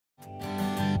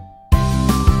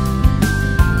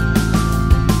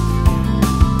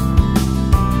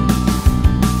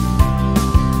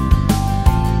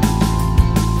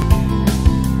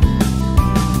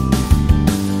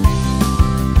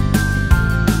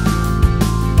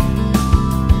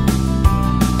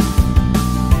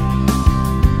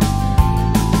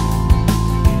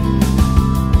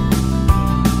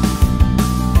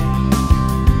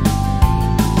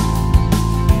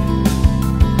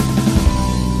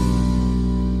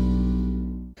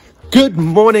Good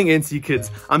morning, NC Kids.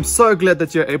 I'm so glad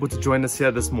that you're able to join us here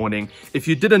this morning. If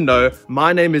you didn't know,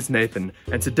 my name is Nathan,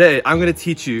 and today I'm going to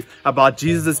teach you about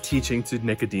Jesus' teaching to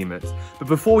Nicodemus. But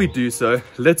before we do so,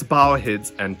 let's bow our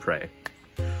heads and pray.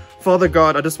 Father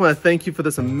God, I just want to thank you for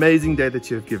this amazing day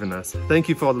that you have given us. Thank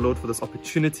you, Father Lord, for this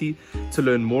opportunity to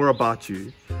learn more about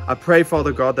you. I pray,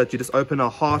 Father God, that you just open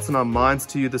our hearts and our minds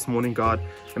to you this morning, God,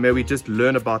 and may we just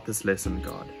learn about this lesson,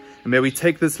 God. And may we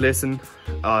take this lesson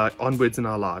onwards in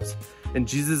our lives. In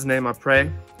Jesus' name I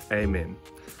pray, amen.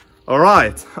 All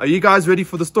right, are you guys ready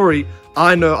for the story?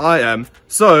 I know I am.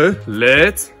 So,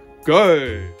 let's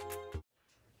go.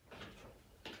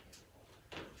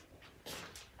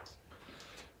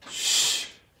 Shh,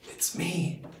 it's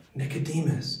me,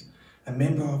 Nicodemus, a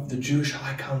member of the Jewish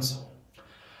High Council.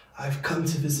 I've come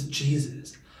to visit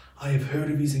Jesus. I have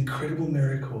heard of his incredible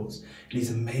miracles and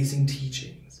his amazing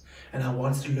teachings, and I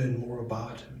wanted to learn more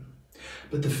about him.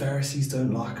 But the Pharisees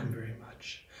don't like him very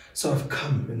much, so I've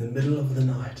come in the middle of the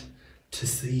night to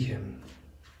see him.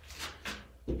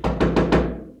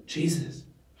 Jesus,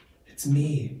 it's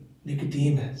me,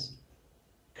 Nicodemus.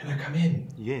 Can I come in?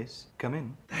 Yes, come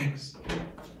in. Thanks.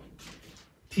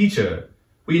 Teacher,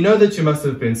 we know that you must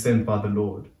have been sent by the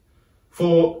Lord,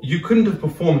 for you couldn't have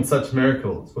performed such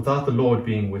miracles without the Lord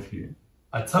being with you.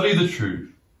 I tell you the truth,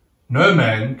 no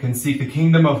man can seek the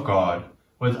kingdom of God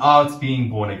without being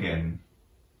born again.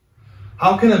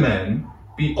 How can a man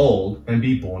be old and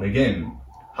be born again?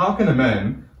 How can a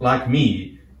man like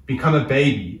me become a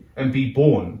baby and be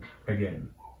born again?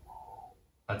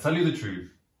 I tell you the truth,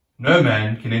 no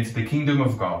man can enter the kingdom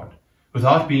of God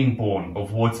without being born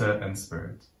of water and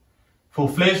spirit. For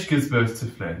flesh gives birth to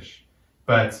flesh,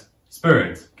 but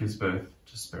spirit gives birth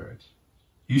to spirit.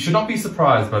 You should not be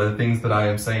surprised by the things that I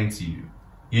am saying to you.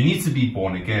 You need to be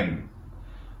born again.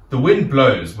 The wind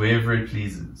blows wherever it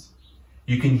pleases.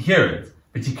 You can hear it,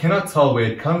 but you cannot tell where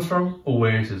it comes from or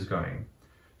where it is going.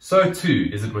 So too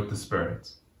is it with the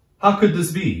Spirit. How could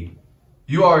this be?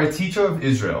 You are a teacher of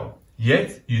Israel,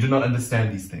 yet you do not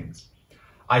understand these things.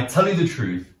 I tell you the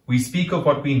truth, we speak of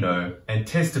what we know and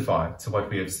testify to what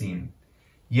we have seen.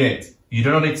 Yet you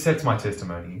do not accept my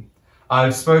testimony. I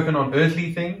have spoken on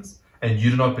earthly things, and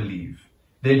you do not believe.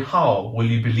 Then how will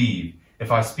you believe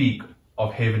if I speak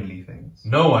of heavenly things?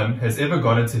 No one has ever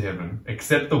gone into heaven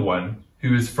except the one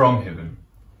who is from heaven.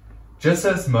 Just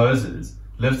as Moses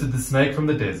lifted the snake from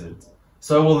the desert,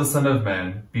 so will the Son of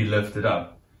Man be lifted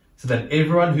up, so that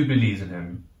everyone who believes in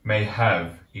him may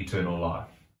have eternal life.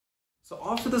 So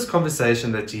after this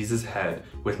conversation that Jesus had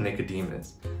with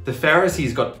Nicodemus, the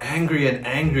Pharisees got angrier and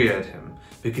angrier at him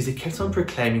because he kept on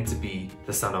proclaiming to be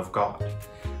the Son of God.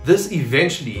 This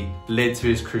eventually led to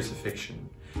his crucifixion,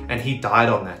 and he died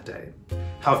on that day.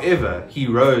 However, he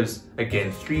rose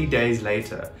again 3 days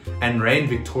later and reigned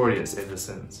victorious ever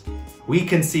since. We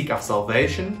can seek our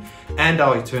salvation and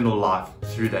our eternal life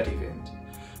through that event.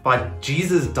 By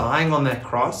Jesus dying on that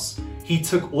cross, he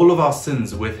took all of our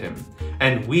sins with him,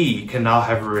 and we can now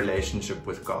have a relationship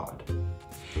with God.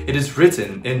 It is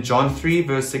written in John 3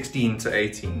 verse 16 to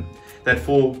 18 that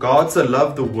for God so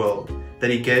loved the world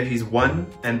that he gave his one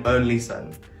and only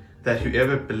Son, that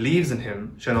whoever believes in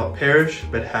him shall not perish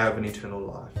but have an eternal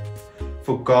life.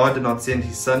 For God did not send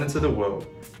his Son into the world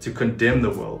to condemn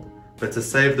the world, but to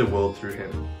save the world through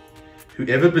him.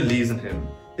 Whoever believes in him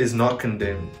is not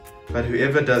condemned, but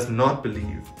whoever does not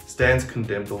believe stands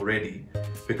condemned already,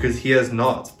 because he has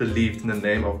not believed in the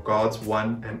name of God's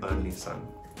one and only Son.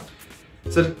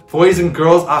 So boys and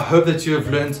girls, I hope that you have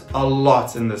learned a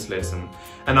lot in this lesson,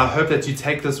 and I hope that you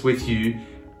take this with you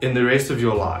in the rest of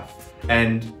your life,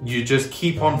 and you just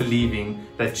keep on believing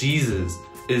that Jesus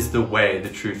is the way, the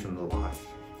truth, and the life.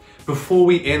 Before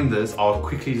we end this, I'll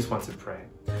quickly just want to pray.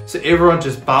 So everyone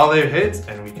just bow their heads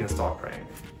and we can start praying.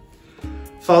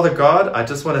 Father God, I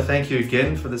just want to thank you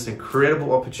again for this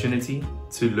incredible opportunity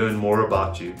to learn more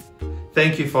about you.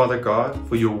 Thank you, Father God,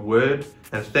 for your word,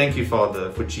 and thank you,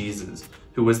 Father, for Jesus,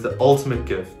 who was the ultimate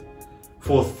gift.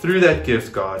 For through that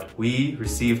gift, God, we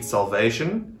received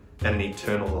salvation and an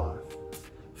eternal life.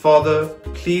 Father,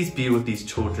 please be with these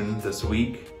children this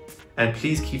week, and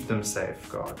please keep them safe,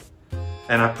 God.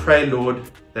 And I pray, Lord,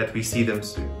 that we see them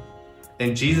soon.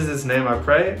 In Jesus' name I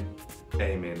pray,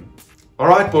 amen. All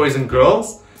right, boys and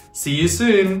girls, see you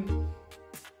soon.